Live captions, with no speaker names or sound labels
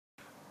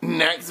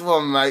next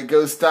one, mate,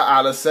 goes to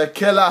Alastair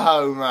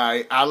Kiloh,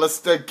 mate.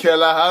 Alastair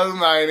Kiloh,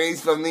 mate, and he's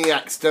from the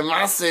Exeter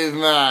Massive,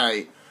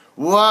 mate.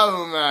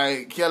 Whoa,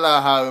 mate,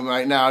 Kiloh,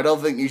 mate. Now, I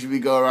don't think you should be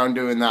going around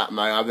doing that,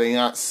 mate. I think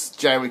that's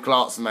Jeremy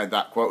Clarkson made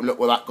that quote. Look,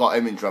 well, that got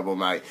him in trouble,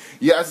 mate.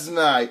 Yes,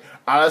 mate.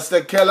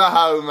 Alastair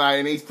Kiloh, mate,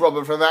 and he's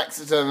proper from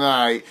Exeter,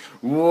 mate.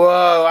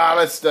 Whoa,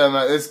 Alastair,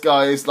 mate. This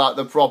guy is like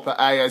the proper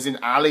A, as in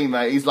Ali,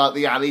 mate. He's like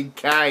the Ali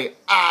K.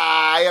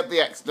 Ah, at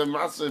the Exeter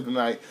Massive,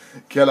 mate.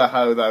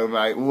 Kiloh, though,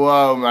 mate.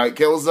 Whoa, mate.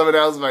 Kill someone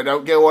else, mate.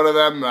 Don't kill one of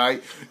them,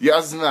 mate.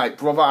 Yes, mate.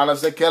 Proper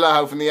Alastair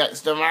Kiloh from the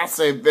Exeter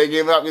Massive. Big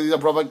him up because he's a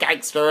proper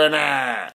gangster, innit?